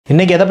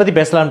இன்றைக்கி எதை பற்றி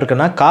பேசலாம்னு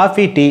இருக்கோன்னா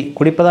காஃபி டீ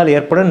குடிப்பதால்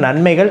ஏற்படும்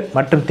நன்மைகள்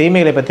மற்றும்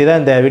தீமைகளை பற்றி தான்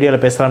இந்த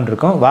வீடியோவில் பேசலாம்னு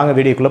இருக்கோம். வாங்க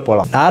வீடியோக்குள்ளே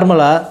போகலாம்.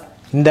 நார்மலாக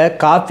இந்த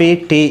காஃபி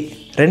டீ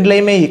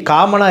ரெண்டுலேயுமே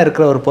காமனாக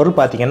இருக்கிற ஒரு பொருள்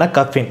பார்த்திங்கன்னா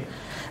கஃபீன்.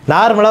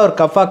 நார்மலாக ஒரு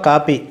கப் ஆஃப்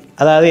காஃபி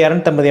அதாவது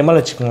 250 ml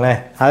வச்சுக்கோங்களேன்,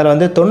 அதில்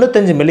வந்து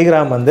 95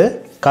 மில்லிகிராம் வந்து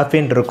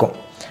கஃபீன் இருக்கும்.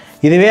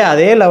 இதுவே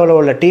அதே லெவலில்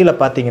உள்ள டீயில்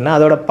பார்த்திங்கன்னா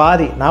அதோட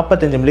பாதி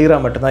 45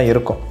 மில்லிகிராம் மட்டும்தான்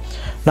இருக்கும்.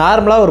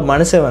 நார்மலாக ஒரு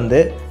மனுஷன்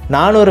வந்து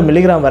 400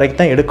 மில்லிகிராம்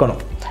வரைக்கும் தான்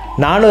எடுக்கணும்.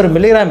 400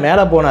 மில்லிகிராம்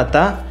மேலே போனால்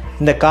தான்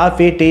இந்த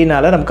காஃபி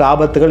டீனால் நமக்கு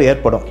ஆபத்துகள்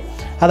ஏற்படும்.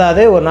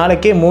 அதாவது ஒரு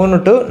நாளைக்கு 3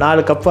 to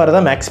 4 கப் வரை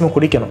தான் மேக்ஸிமம்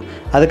குடிக்கணும்.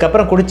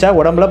 அதுக்கப்புறம் குடித்தா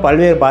உடம்புல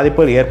பல்வேறு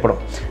பாதிப்புகள்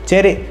ஏற்படும்.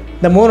 சரி,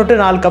 இந்த 3 to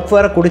 4 கப்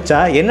வரை குடித்தா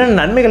என்னென்ன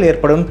நன்மைகள்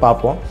ஏற்படும்னு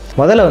பார்ப்போம்.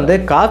 முதல்ல வந்து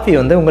காஃபி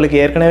வந்து உங்களுக்கு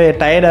ஏற்கனவே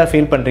டயர்டாக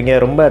ஃபீல் பண்ணுறீங்க,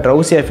 ரொம்ப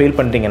ட்ரௌசியாக ஃபீல்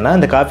பண்ணுறீங்கன்னா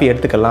இந்த காஃபி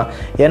எடுத்துக்கலாம்.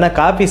 ஏன்னா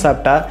காஃபி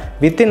சாப்பிட்டா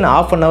வித்தின்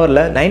 ½ an hour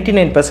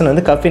 99%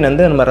 வந்து கஃபீன்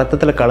வந்து நம்ம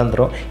ரத்தத்தில்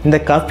கலந்துரும். இந்த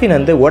கஃபீன்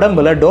வந்து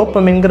உடம்புல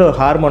டோப்பமின்கிற ஒரு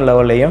ஹார்மோன்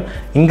லெவல்லையும்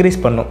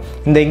இன்க்ரீஸ் பண்ணும்.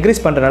 இந்த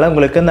இன்க்ரீஸ் பண்ணுறதுனால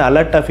உங்களுக்கு வந்து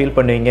அலர்ட்டாக ஃபீல்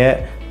பண்ணுவீங்க,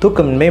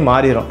 தூக்கமின்மை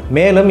மாறிடும்.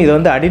 மேலும் இது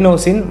வந்து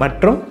அடினோசின்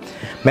மற்றும்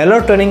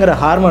மெலோட்டோனிங்கிற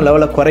ஹார்மோன்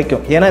லெவலை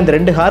குறைக்கும். ஏன்னா இந்த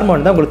 2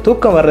 ஹார்மோன் தான் உங்களுக்கு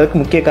தூக்கம் வர்றதுக்கு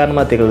முக்கிய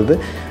காரணமாக திகழுது.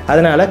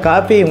 அதனால்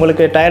காஃபி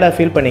உங்களுக்கு டயர்டாக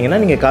ஃபீல் பண்ணிங்கன்னா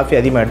நீங்கள் காஃபி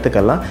அதிகமாக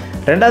எடுத்துக்கலாம்.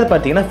 ரெண்டாவது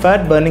பார்த்தீங்கன்னா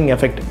ஃபேட் பர்னிங்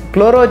எஃபெக்ட்.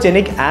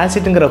 குளோரோஜெனிக்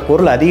ஆசிட்டுங்கிற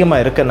பொருள்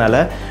அதிகமாக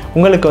இருக்கனால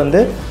உங்களுக்கு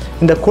வந்து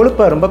இந்த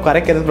கொழுப்பை ரொம்ப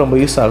குறைக்கிறதுக்கு ரொம்ப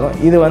யூஸ் ஆகும்.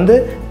 இது வந்து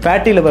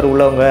ஃபேட்டி லிவர்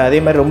உள்ளவங்க,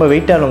 அதே மாதிரி ரொம்ப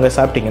வெயிட்டானவங்க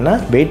சாப்பிட்டிங்கன்னா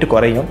வெயிட்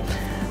குறையும்.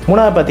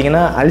 மூணாவது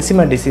பார்த்தீங்கன்னா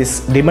அல்சைமர் டிசீஸ்,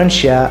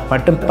 டிமென்ஷியா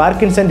மற்றும்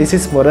பார்க்கின்சன்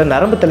டிசீஸ் போகிற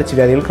நரம்பு தளர்ச்சி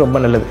வியாதிகளுக்கு ரொம்ப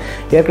நல்லது.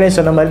 ஏற்கனவே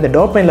சொன்ன மாதிரி இந்த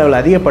டோபமைன் லெவல்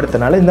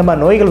அதிகப்படுத்தினால இந்த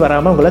மாதிரி நோய்கள்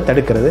வராமல் உங்களை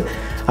தடுக்கிறது.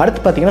 அடுத்து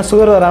பார்த்தீங்கன்னா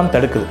சுகர் வராமல்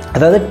தடுக்குது.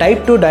 அதாவது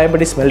டைப் 2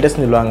 டயபெட்டிஸ்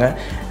மெல்டஸ்ன்னு சொல்லுவாங்க.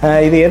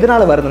 இது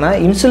எதனால் வருதுன்னா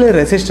இன்சுலின்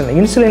ரெசிஸ்டன்ட்,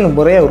 இன்சுலின்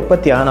முறையாக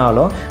உற்பத்தி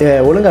ஆனாலும்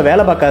ஒழுங்காக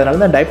வேலை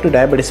பார்க்காதனால தான் டைப் 2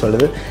 டயபெட்டிஸ்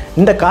வருது.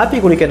 இந்த காஃபி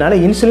குடிக்கிறதுனால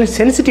இன்சுலின்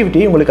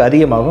சென்சிட்டிவிட்டி உங்களுக்கு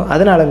அதிகமாகும்.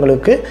 அதனால்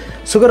உங்களுக்கு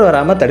சுகர்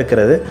வராமல்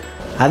தடுக்கிறது.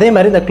 அதே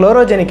மாதிரி இந்த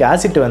குளோரோஜெனிக்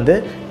ஆசிட் வந்து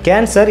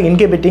கேன்சர்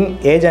இன்ஹிபிட்டிங்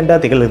ஏஜெண்டாக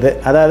திகழுது.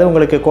 அதாவது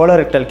உங்களுக்கு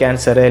கோலோரெக்டல்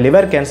கேன்சர்,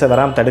 லிவர் கேன்சர்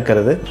வராமல்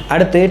தடுக்கிறது.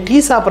 அடுத்து டீ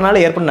சாப்பிட்றனால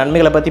ஏற்படும்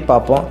நன்மைகளை பற்றி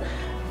பார்ப்போம்.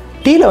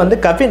 டீயில் வந்து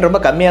கஃபீன்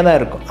ரொம்ப கம்மியாக தான்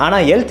இருக்கும்,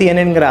 ஆனால்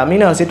எல்தியனின்ங்கிற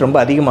அமினோ ஆசிட் ரொம்ப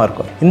அதிகமாக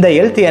இருக்கும். இந்த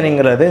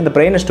எல்தியனிங்கிறது இந்த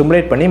பிரெயினை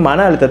ஸ்டிமுலேட் பண்ணி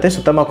மன அழுத்தத்தை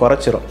சுத்தமாக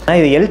குறைச்சிரும்.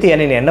 இது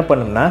எல்தியனின் என்ன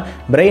பண்ணும்னா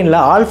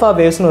பிரெயினில் ஆல்ஃபா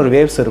வேவ்ஸ்னு ஒரு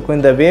வேவ்ஸ் இருக்கும்.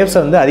 இந்த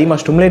வேவ்ஸை வந்து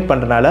அதிகமாக ஸ்டிமுலேட்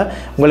பண்ணுறதுனால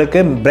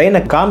உங்களுக்கு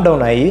பிரெயினை காம்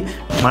டவுன் ஆகி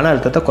மன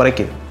அழுத்தத்தை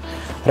குறைக்குது.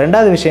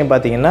 ரெண்டாவது விஷயம்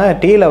பார்த்தீங்கன்னா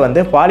டீயில்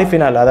வந்து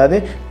பாலிஃபினால் அதாவது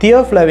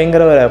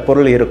தியோஃப்ளவிங்கிற ஒரு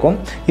பொருள் இருக்கும்.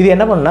 இது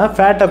என்ன பண்ணுன்னா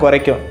ஃபேட்டை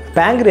குறைக்கும்.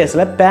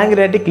 பேங்க்ரியாஸில்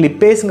பேங்க்ரியாட்டிக்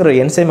லிப்பேஸுங்கிற ஒரு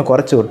என்சைமை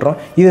குறைச்சி விட்டுரும்.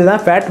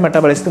 இதுதான் ஃபேட்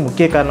மெட்டபாலிசத்துக்கு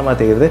முக்கிய காரணமாக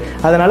தெரியுது.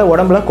 அதனால்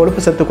உடம்புல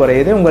கொழுப்பு சத்து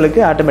குறையுது,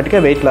 உங்களுக்கு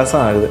ஆட்டோமேட்டிக்காக வெயிட்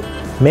லாஸும் ஆகுது.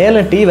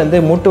 மேலும் டீ வந்து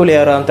மூட்டு வலி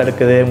வராமல்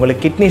தடுக்குது,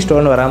 உங்களுக்கு கிட்னி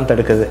ஸ்டோன் வராமல்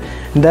தடுக்குது.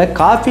 இந்த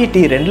காஃபி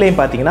டீ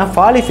ரெண்டுலேயும் பார்த்தீங்கன்னா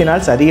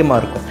பாலிஃபினால்ஸ்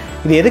அதிகமாக இருக்கும்.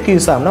 இது எதுக்கு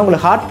யூஸ் ஆகும்னா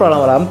உங்களுக்கு ஹார்ட்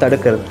ப்ராப்ளம் வராமல்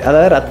தடுக்கிறது.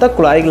 அதாவது ரத்த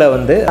குழாய்களை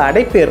வந்து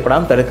அடைப்பு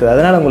ஏற்படாமல் தடுக்குது.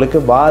 அதனால் உங்களுக்கு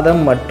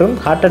வாதம் மற்றும்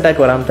ஹார்ட்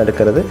அட்டாக் வராமல்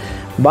தடுக்கிறது.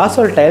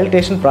 பாசோல்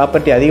டைலட்டேஷன்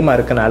ப்ராப்பர்ட்டி அதிகமாக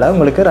இருக்கனால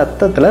உங்களுக்கு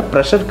ரத்தத்தில்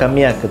ப்ரெஷர்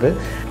கம்மியாக்குது.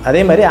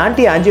 அதே மாதிரி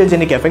ஆன்டி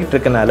ஆஞ்சியோஜெனிக் எஃபெக்ட்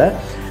இருக்கனால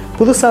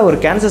புதுசாக ஒரு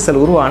கேன்சர்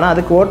செல் உருவானால்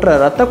அதுக்கு ஓட்டுற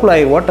ரத்த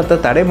குழாய் ஓட்டத்தை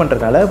தடை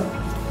பண்ணுறதுனால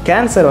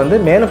கேன்சர் வந்து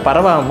மேலும்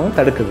பரவாமல்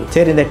தடுக்குது.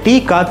 சரி, இந்த டீ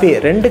காஃபி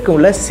ரெண்டுக்கும்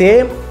உள்ள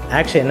சேம்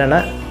ஆக்ஷன்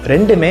என்னென்னா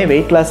ரெண்டுமே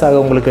வெயிட் லாஸ்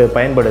ஆக உங்களுக்கு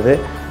பயன்படுது,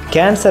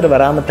 கேன்சர்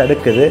வராமல்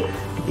தடுக்குது,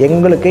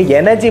 எங்களுக்கு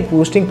எனர்ஜி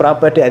பூஸ்டிங்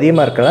ப்ராப்பர்ட்டி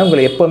அதிகமாக இருக்கலாம்,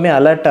 உங்களை எப்போவுமே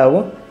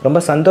அலர்ட்டாகவும் ரொம்ப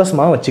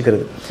சந்தோஷமாகவும்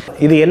வச்சுக்கிறது.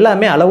 இது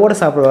எல்லாமே அளவோடு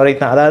சாப்பிட்ற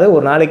வரைக்கும் தான். அதாவது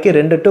ஒரு நாளைக்கு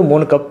 2 to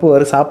 3 கப்பு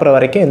ஒரு சாப்பிட்ற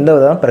வரைக்கும் எந்த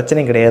விதமான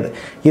பிரச்சனையும் கிடையாது.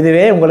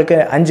 இதுவே உங்களுக்கு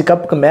 5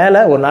 கப்புக்கு மேலே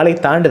ஒரு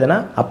நாளைக்கு தாண்டுதுன்னா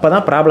அப்போ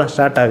தான் ப்ராப்ளம்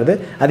ஸ்டார்ட் ஆகுது.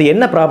 அது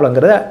என்ன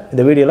ப்ராப்ளங்கிறத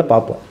இந்த வீடியோவில்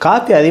பார்ப்போம்.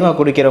 காஃபி அதிகமாக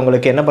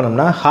குடிக்கிறவங்களுக்கு என்ன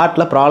பண்ணணும்னா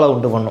ஹார்ட்டில் ப்ராப்ளம்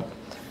உண்டு பண்ணும்.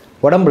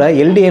 உடம்புல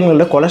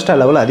எல்டிஎல்ல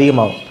கொலஸ்ட்ரால் லெவல்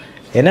அதிகமாகும்.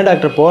 என்ன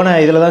டாக்டர் போன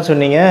இதில் தான்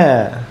சொன்னீங்க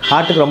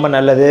ஹார்ட்டுக்கு ரொம்ப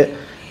நல்லது,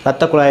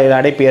 ரத்த குழாயில்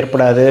அடைப்பு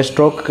ஏற்படாது,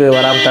 ஸ்ட்ரோக்கு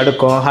வராமல்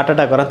தடுக்கும், ஹார்ட்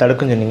அட்டாக் வராமல்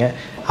தடுக்குன்னு சொன்னீங்க.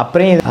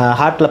 அப்புறம்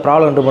ஹார்ட்டில்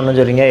ப்ராப்ளம் உண்டு பண்ணுன்னு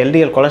சொல்கிறீங்க,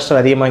 எல்டிஎல்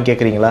கொலஸ்ட்ரால் அதிகமாக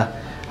கேட்குறீங்களா?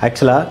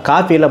 ஆக்சுவலாக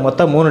காஃபியில்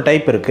மொத்தம் 3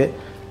 டைப்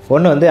இருக்குது.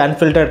 ஒன்று வந்து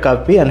unfiltered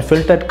coffee,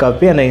 unfiltered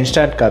coffee and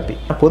instant coffee.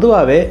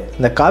 பொதுவாகவே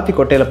இந்த காஃபி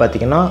கொட்டையில்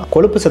பார்த்திங்கன்னா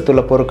கொழுப்பு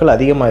சத்துள்ள பொருட்கள்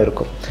அதிகமாக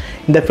இருக்கும்.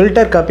 இந்த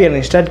ஃபில்டர் காஃபி அண்ட்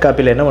இன்ஸ்டன்ட்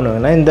காஃபியில் என்ன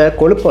பண்ணுவாங்கன்னா இந்த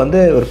கொழுப்பை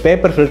வந்து ஒரு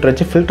பேப்பர் ஃபில்டர்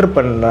வச்சு ஃபில்டர்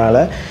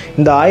பண்ணுறதுனால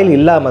இந்த ஆயில்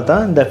இல்லாமல்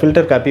தான் இந்த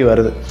ஃபில்டர் காஃபி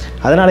வருது.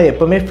 அதனால்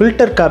எப்போவுமே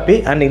ஃபில்டர் காஃபி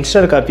அண்ட்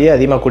இன்ஸ்டன்ட் காஃபியை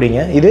அதிகமாக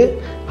குடிங்க. இது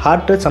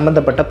ஹார்ட்டு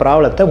சம்மந்தப்பட்ட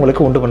ப்ராப்ளத்தை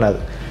உங்களுக்கு உண்டு பண்ணாது.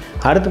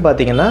 அடுத்து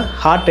பார்த்திங்கன்னா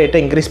ஹார்ட் ரேட்டை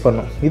இன்க்ரீஸ்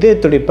பண்ணும், இதய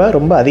துடிப்பை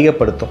ரொம்ப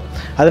அதிகப்படுத்தும்.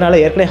 அதனால்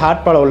ஏற்கனவே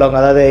ஹார்ட் ப்ராப்ளம் உள்ளவங்க,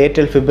 அதாவது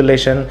ஏட்ரியல்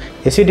ஃபிபிரிலேஷன்,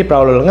 எசிடி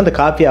ப்ராப்ளம் உள்ளவங்க இந்த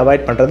காஃபி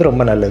அவாய்ட் பண்ணுறது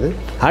ரொம்ப நல்லது.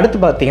 அடுத்து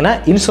பார்த்திங்கன்னா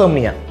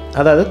இன்சோம்னியா,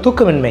 அதாவது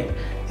தூக்கமின்மை.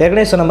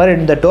 ஏற்கனவே சொன்ன மாதிரி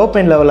இந்த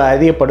டோபமைன் லெவலை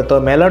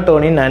அதிகப்படுத்தும்,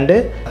 மெலோட்டோனின் அண்டு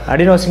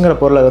அடினோசிங்கிற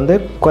பொருளை வந்து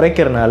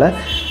குறைக்கிறதுனால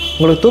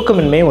உங்களுக்கு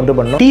தூக்கமின்மையை உண்டு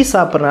பண்ணும். டீ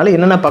சாப்பிட்றதுனால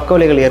என்னென்ன பக்க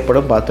விளைவுகள்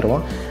ஏற்படும்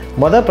பார்த்துருவோம்.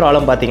 மொதல்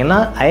ப்ராப்ளம் பார்த்திங்கன்னா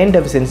அயன்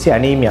டெஃபிஷியன்சி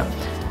அனீமியா.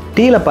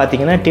 டீயில்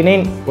பார்த்தீங்கன்னா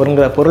டினைன்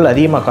ஒருங்கிற பொருள்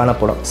அதிகமாக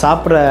காணப்படும்.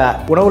 சாப்பிட்ற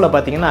உணவில்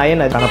பார்த்தீங்கன்னா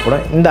அயன்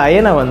காணப்படும். இந்த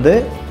அயனை வந்து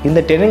இந்த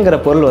டெனுங்கிற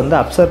பொருள் வந்து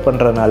அப்சர்வ்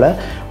பண்ணுறதுனால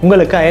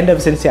உங்களுக்கு அயன்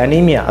டெஃபிஷியன்சி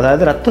அனீமியா,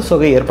 அதாவது ரத்த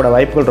சோகை ஏற்பட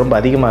வாய்ப்புகள் ரொம்ப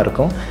அதிகமாக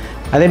இருக்கும்.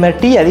 அதேமாதிரி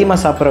டீ அதிகமாக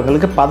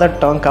சாப்பிட்றவங்களுக்கு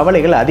பதட்டம்,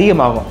 கவலைகள்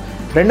அதிகமாகும்.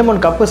 2-3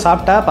 கப்பு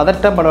சாப்பிட்டா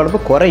பதட்டம் படவெடுப்பு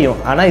குறையும்.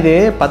 ஆனால் இது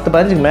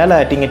 10-15க்கு மேலே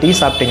நீங்கள் டீ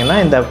சாப்பிட்டிங்கன்னா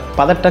இந்த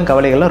பதட்டம்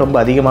கவலைகள்லாம் ரொம்ப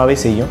அதிகமாகவே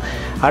செய்யும்.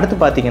 அடுத்து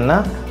பார்த்திங்கன்னா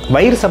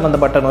வயிறு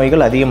சம்மந்தப்பட்ட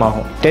நோய்கள்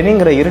அதிகமாகும்.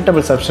 டென்னிங்கிற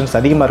இரிட்டபிள் சப்ஸ்டன்ஸ்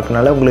அதிகமாக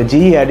இருக்கனால உங்களுக்கு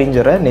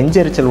ஜிஆடிங்கிற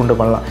நெஞ்செரிச்சல் உண்டு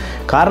பண்ணலாம்.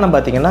 காரணம்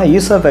பார்த்திங்கன்னா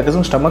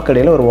ஈசோஃபேகஸும் ஸ்டமக்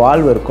இடையில் ஒரு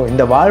வால்வு இருக்கும்.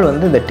 இந்த வால்வு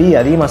வந்து இந்த டீ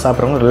அதிகமாக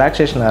சாப்பிட்றவங்க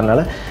ரிலாக்ஸேஷன்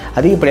ஆகிறதுனால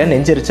அதிகப்படியான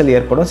நெஞ்செரிச்சல்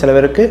ஏற்படும். சில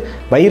பேருக்கு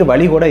வயிறு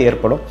வலி கூட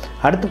ஏற்படும்.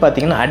 அடுத்து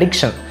பார்த்திங்கன்னா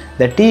அடிக்ஷன்.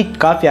 இந்த டீ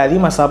காஃபி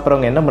அதிகமாக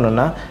சாப்பிட்றவங்க என்ன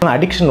பண்ணுன்னா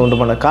அடிக்ஷன் உண்டு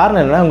பண்ண காரணம்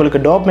என்னென்னா உங்களுக்கு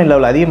டோபமைன்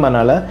லெவல்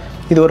அதிகமானால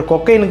இது ஒரு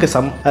கொக்கைனுக்கு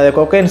அது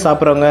கொக்கைன்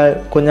சாப்பிட்றவங்க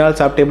கொஞ்ச நாள்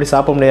சாப்பிட்டு எப்படி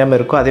சாப்பிட முடியாமல்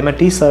இருக்கும். அதேமாதிரி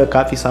டீ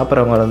காஃபி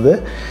சாப்பிட்றவங்க வந்து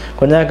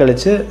கொஞ்ச நாள்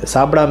கழித்து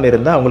சாப்பிடாமல்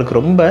இருந்தால் அவங்களுக்கு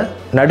ரொம்ப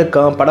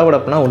நடுக்கம்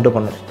படபடப்புனா உண்டு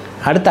பண்ணும்.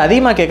 அடுத்து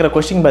அதிகமாக கேட்குற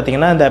கொஸ்டின்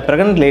பார்த்திங்கன்னா இந்த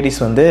ப்ரெக்னென்ட்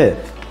லேடிஸ் வந்து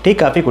tea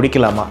coffee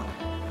குடிக்கலாமா?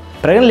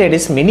 Pregnant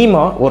ladies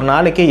minimum ஒரு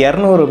நாளைக்கு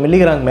 200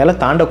 மில்லிகிராம் மேலே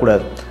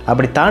தாண்டக்கூடாது.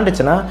 அப்படி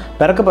தாண்டுச்சுன்னா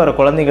பிறக்க போகிற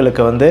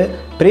குழந்தைங்களுக்கு வந்து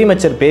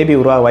ப்ரீமெச்சர் பேபி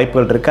உருவாக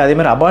வாய்ப்புகள் இருக்குது.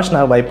 அதேமாதிரி அபார்ஷன்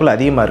ஆக வாய்ப்புகள்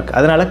அதிகமாக இருக்குது.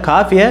 அதனால்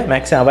காஃபியை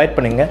மேக்ஸிமம் அவாய்ட்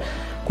பண்ணுங்க.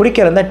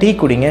 குடிக்கிறதா டீ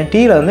குடிங்க.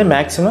 டீயில் வந்து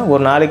மேக்ஸிமம்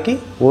ஒரு நாளைக்கு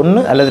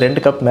 1 அல்லது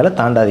 2 கப் மேலே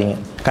தாண்டாதீங்க.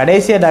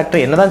 கடைசியாக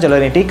டாக்டர் என்ன தான்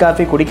சொல்லுறீங்க, டீ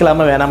காஃபி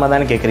குடிக்கலாமா வேணாமா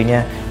தானே கேட்குறீங்க.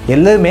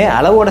 எல்லாருமே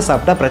அளவோடு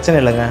சாப்பிட்டா பிரச்சனை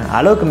இல்லைங்க,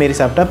 அளவுக்கு மீறி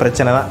சாப்பிட்டா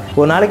பிரச்சனை தான்.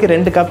 ஒரு நாளைக்கு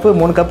 2 கப்பு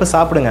 3 கப்பு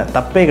சாப்பிடுங்க,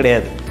 தப்பே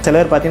கிடையாது. சில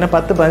பேர் பார்த்தீங்கன்னா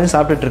 10-15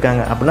 சாப்பிட்டுட்டு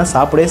இருக்காங்க. அப்படின்னா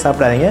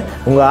சாப்பிடாதீங்க.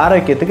 உங்கள்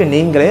ஆரோக்கியத்துக்கு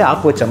நீங்களே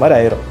ஆப்பு வச்ச மாதிரி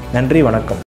ஆயிரும். நன்றி, வணக்கம்.